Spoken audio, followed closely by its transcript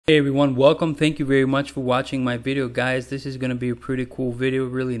Hey everyone, welcome. Thank you very much for watching my video, guys. This is going to be a pretty cool video,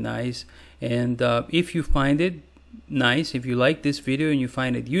 really nice. And if you find it nice, if you like this video and you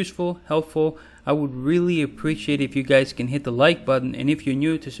find it useful, helpful, I would really appreciate if you guys can hit the like button, and if you're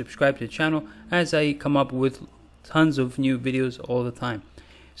new, to subscribe to the channel, as I come up with tons of new videos all the time.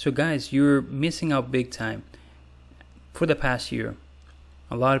 So guys, you're missing out big time. For the past year,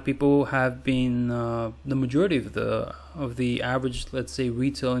 a lot of people have been, the majority of the average, let's say,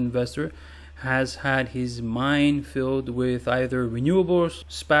 retail investor has had his mind filled with either renewables,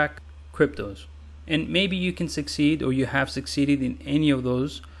 SPAC, cryptos. And maybe you can succeed, or you have succeeded in any of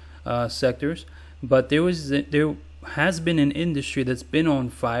those sectors, but there has been an industry that's been on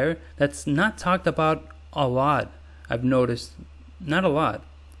fire that's not talked about a lot. I've noticed, not a lot.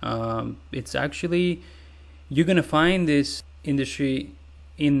 It's actually, you're gonna find this industry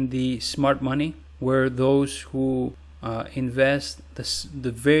in the smart money, where those who invest the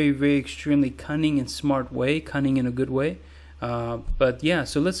very extremely cunning and smart way, cunning in a good way. But yeah,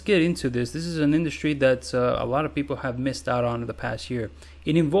 so let's get into this. This is an industry that a lot of people have missed out on in the past year.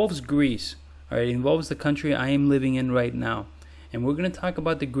 It involves Greece. All right, it involves the country I am living in right now, and we're going to talk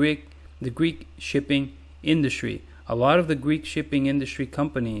about the Greek shipping industry. A lot of the Greek shipping industry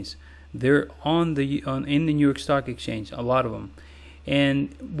companies, they're in the New York Stock Exchange, a lot of them.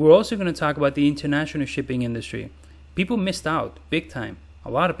 And we're also going to talk about the international shipping industry. People missed out big time.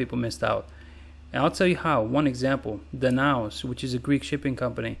 A lot of people missed out. And I'll tell you how. One example, Danaos, which is a Greek shipping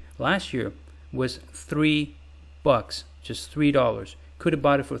company, last year was $3, just $3. Could have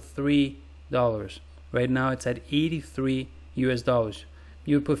bought it for $3. Right now it's at 83 US dollars.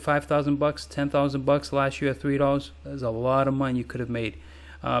 You would put $5,000, $10,000 last year at $3. That's a lot of money you could have made.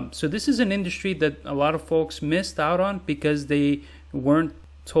 So this is an industry that a lot of folks missed out on because they weren't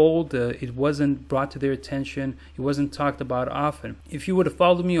told, it wasn't brought to their attention, it wasn't talked about often. If you would have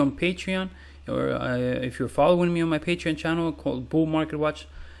followed me on Patreon, or if you're following me on my Patreon channel called Bull Market Watch,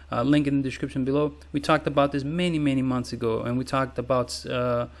 link in the description below, we talked about this many months ago, and we talked about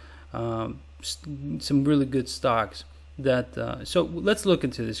some really good stocks. So let's look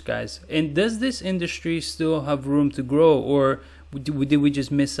into this, guys. And does this industry still have room to grow, or did we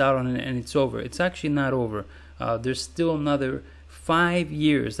just miss out on it and it's over? It's actually not over. There's still another 5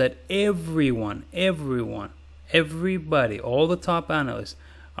 years that everybody, all the top analysts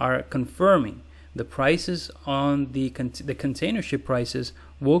are confirming the prices on the container ship prices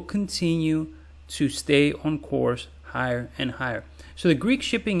will continue to stay on course higher and higher. So the Greek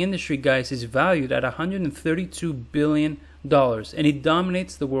shipping industry, guys, is valued at $132 billion, and it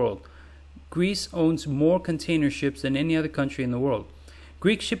dominates the world. Greece owns more container ships than any other country in the world.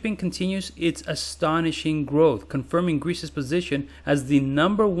 Greek shipping continues its astonishing growth, confirming Greece's position as the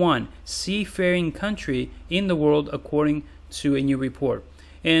 #1 seafaring country in the world, according to a new report.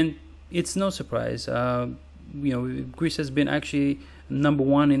 And it's no surprise. Greece has been actually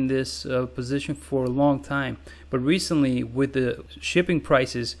 #1 in this position for a long time. But recently, with the shipping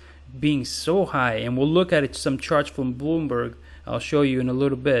prices being so high, and we'll look at some charts from Bloomberg, I'll show you in a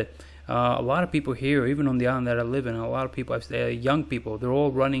little bit. A lot of people here, even on the island that I live in, a lot of people, young people, they're all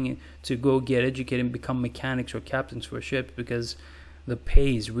running to go get educated and become mechanics or captains for ships because the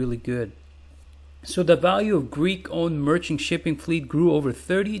pay is really good. So the value of Greek-owned merchant shipping fleet grew over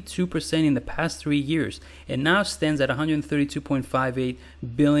 32% in the past 3 years, and now stands at $132.58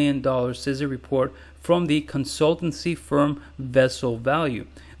 billion, says a report from the consultancy firm Vessel Value.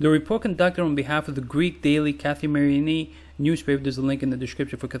 The report, conducted on behalf of the Greek daily Kathimerini newspaper, there's a link in the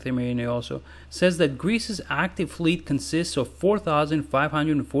description for Kathimerini also, says that Greece's active fleet consists of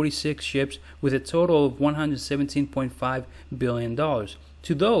 4,546 ships with a total of $117.5 billion.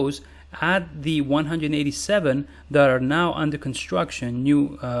 To those, add the 187 that are now under construction,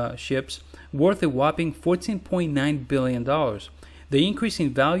 new ships, worth a whopping $14.9 billion. The increase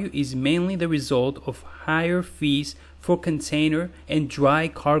in value is mainly the result of higher fees for container and dry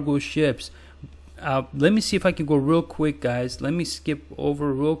cargo ships. Let me see if I can go real quick, guys. Let me skip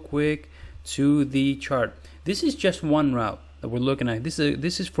over real quick to the chart. This is just one route that we're looking at. This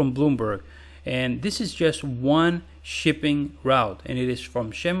is from Bloomberg, and this is just one shipping route, and it is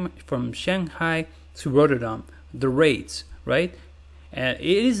from Shanghai to Rotterdam. The rates, right? And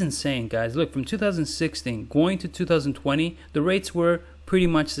it is insane, guys. Look, from 2016 going to 2020, the rates were pretty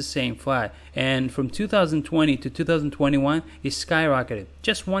much the same, flat. And from 2020 to 2021, it skyrocketed.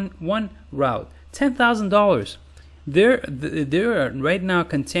 Just one route, $10,000. There are right now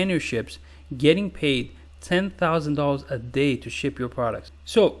container ships getting paid $10,000 a day to ship your products.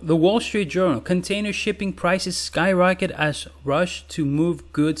 So the Wall Street Journal: container shipping prices skyrocket as rush to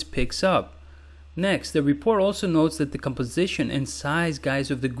move goods picks up. Next, the report also notes that the composition and size, guys,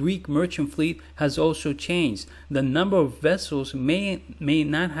 of the Greek merchant fleet has also changed. The number of vessels may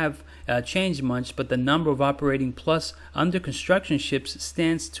not have changed much, but the number of operating plus under construction ships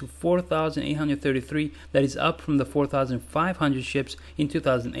stands to 4,833. That is up from the 4,500 ships in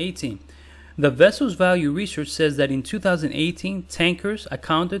 2018. The Vessels Value Research says that in 2018, tankers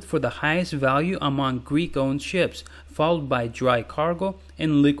accounted for the highest value among Greek-owned ships, followed by dry cargo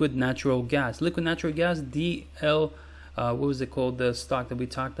and liquid natural gas. Liquid natural gas, DL, what was it called, the stock that we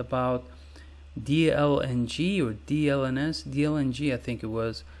talked about? DLNG or DLNS? DLNG, I think it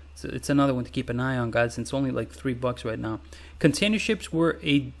was. It's another one to keep an eye on, guys. It's only like $3 right now. Container ships were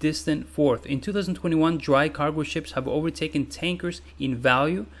a distant fourth. In 2021, dry cargo ships have overtaken tankers in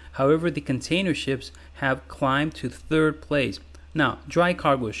value. However, the container ships have climbed to third place. Now, dry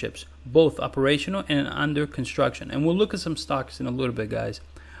cargo ships, both operational and under construction, and we'll look at some stocks in a little bit, guys,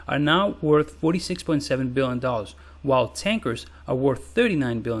 are now worth $46.7 billion, while tankers are worth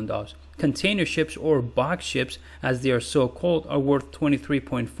 $39 billion. Container ships, or box ships as they are so called, are worth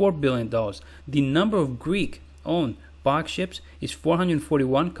 $23.4 billion. The number of Greek-owned box ships is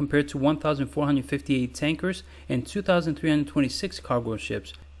 441 compared to 1,458 tankers and 2,326 cargo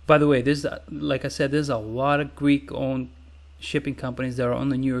ships. By the way, like I said, there's a lot of Greek-owned shipping companies that are on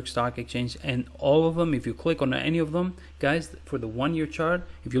the New York Stock Exchange, and all of them, if you click on any of them, guys, for the 1 year chart,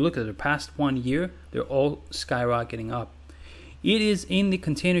 if you look at the past 1 year, they're all skyrocketing up. It is in the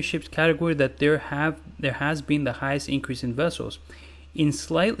container ships category that there has been the highest increase in vessels. In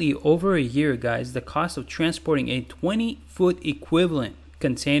slightly over a year, guys, the cost of transporting a 20-foot equivalent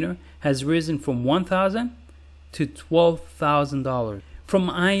container has risen from $1,000 to $12,000. From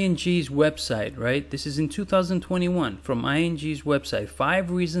ING's website, right? This is in 2021. From ING's website, 5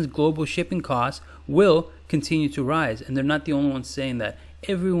 reasons global shipping costs will continue to rise. And they're not the only ones saying that.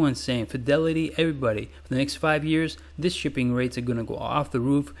 Everyone's saying, Fidelity, everybody, for the next 5 years, this shipping rates are going to go off the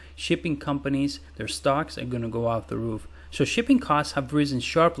roof. Shipping companies, their stocks are going to go off the roof. So shipping costs have risen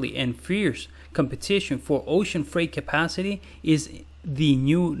sharply, and fierce competition for ocean freight capacity is the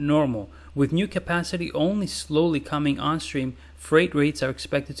new normal. With new capacity only slowly coming on stream, freight rates are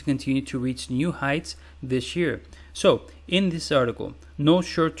expected to continue to reach new heights this year. So, in this article, no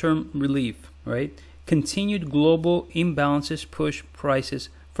short-term relief, right? Continued global imbalances push prices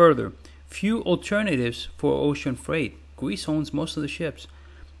further. Few alternatives for ocean freight. Greece owns most of the ships.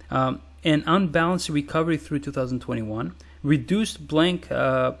 An unbalanced recovery through 2021. Reduced blank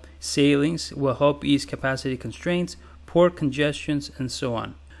sailings will help ease capacity constraints, port congestions, and so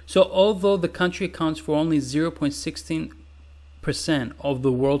on. So although the country accounts for only 0.16% of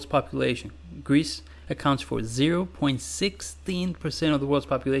the world's population, Greece accounts for 0.16% of the world's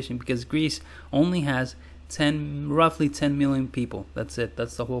population, because Greece only has roughly 10 million people. That's it.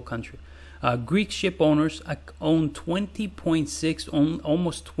 That's the whole country. Greek ship owners own 20.6,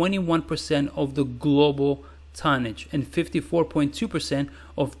 almost 21% of the global tonnage, and 54.2%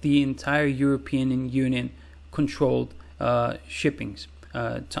 of the entire European Union controlled shippings,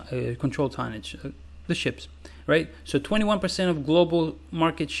 controlled tonnage, the ships. Right, so 21% of global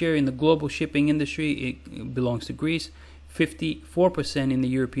market share in the global shipping industry, it belongs to Greece. 54% in the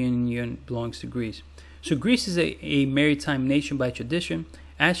European Union belongs to Greece. So Greece is a maritime nation by tradition,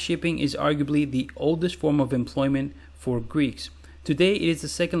 as shipping is arguably the oldest form of employment for Greeks. Today, it is the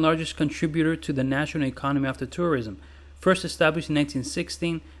second largest contributor to the national economy after tourism. First established in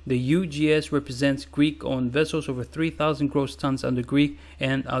 1916, the UGS represents Greek-owned vessels over 3,000 gross tons under Greek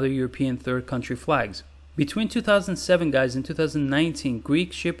and other European third country flags. Between 2007, guys, and 2019,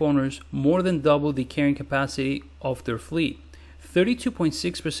 Greek ship owners more than doubled the carrying capacity of their fleet.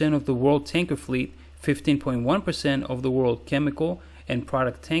 32.6% of the world tanker fleet, 15.1% of the world chemical and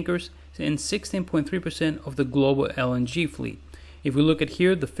product tankers, and 16.3% of the global LNG fleet. If we look at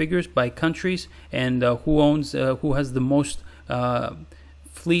here, the figures by countries and who has the most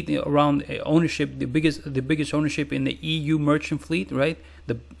fleet around ownership, the biggest ownership in the EU merchant fleet, right?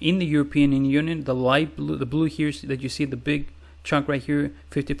 In the European Union, the light blue, the blue here that you see, the big chunk right here,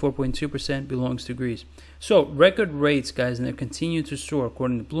 54.2% belongs to Greece. So record rates, guys, and they continue to soar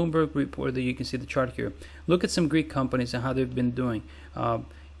according to Bloomberg report. That you can see the chart here. Look at some Greek companies and how they've been doing.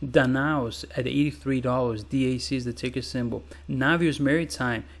 Danaos at $83. DAC is the ticker symbol. Navios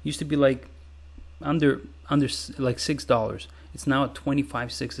Maritime used to be like under like $6. It's now at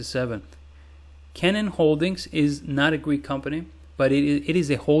 $25.67. Canon Holdings is not a Greek company, but it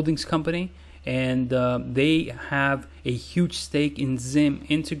is a holdings company, and they have a huge stake in Zim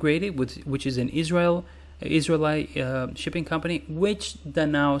Integrated, which is an Israelite shipping company, which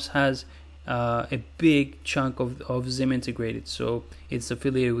Danaos has a big chunk of Zim Integrated, so it's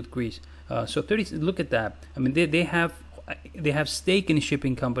affiliated with Greece. So 30. Look at that. I mean, they have stake in a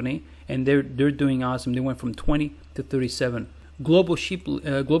shipping company, and they're doing awesome. They went from 20 to 37. Global Ship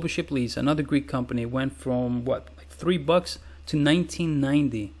Lease, another Greek company, went from what, like $3 to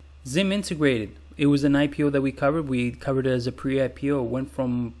 19.90. Zim Integrated, it was an IPO that we covered. We covered it as a pre-IPO. It went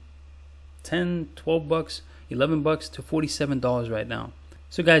from $10, $12, $11 to $47 right now.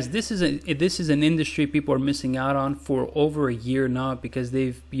 So guys, this is an industry people are missing out on for over a year now, because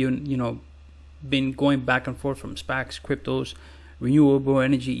they've been going back and forth from SPACs, cryptos, renewable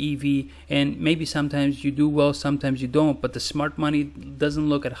energy, EV, and maybe sometimes you do well, sometimes you don't, but the smart money doesn't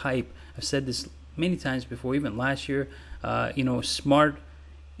look at hype. I've said this many times before, even last year. Smart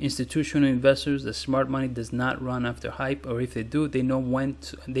institutional investors, the smart money does not run after hype, or if they do, they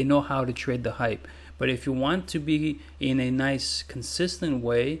know how to trade the hype. But if you want to be in a nice, consistent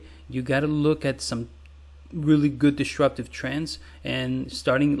way, you got to look at some really good disruptive trends. And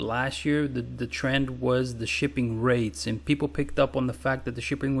starting last year, the trend was the shipping rates, and people picked up on the fact that the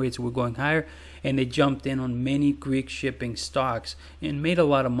shipping rates were going higher, and they jumped in on many Greek shipping stocks and made a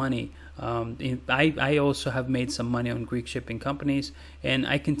lot of money. I also have made some money on Greek shipping companies, and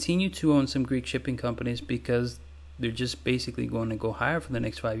I continue to own some Greek shipping companies because they're just basically going to go higher for the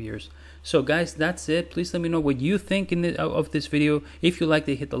next 5 years. So guys, that's it. Please let me know what you think of this video. If you liked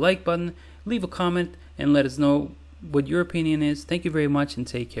it, hit the like button, leave a comment, and let us know what your opinion is. Thank you very much, and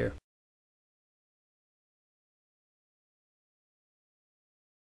take care.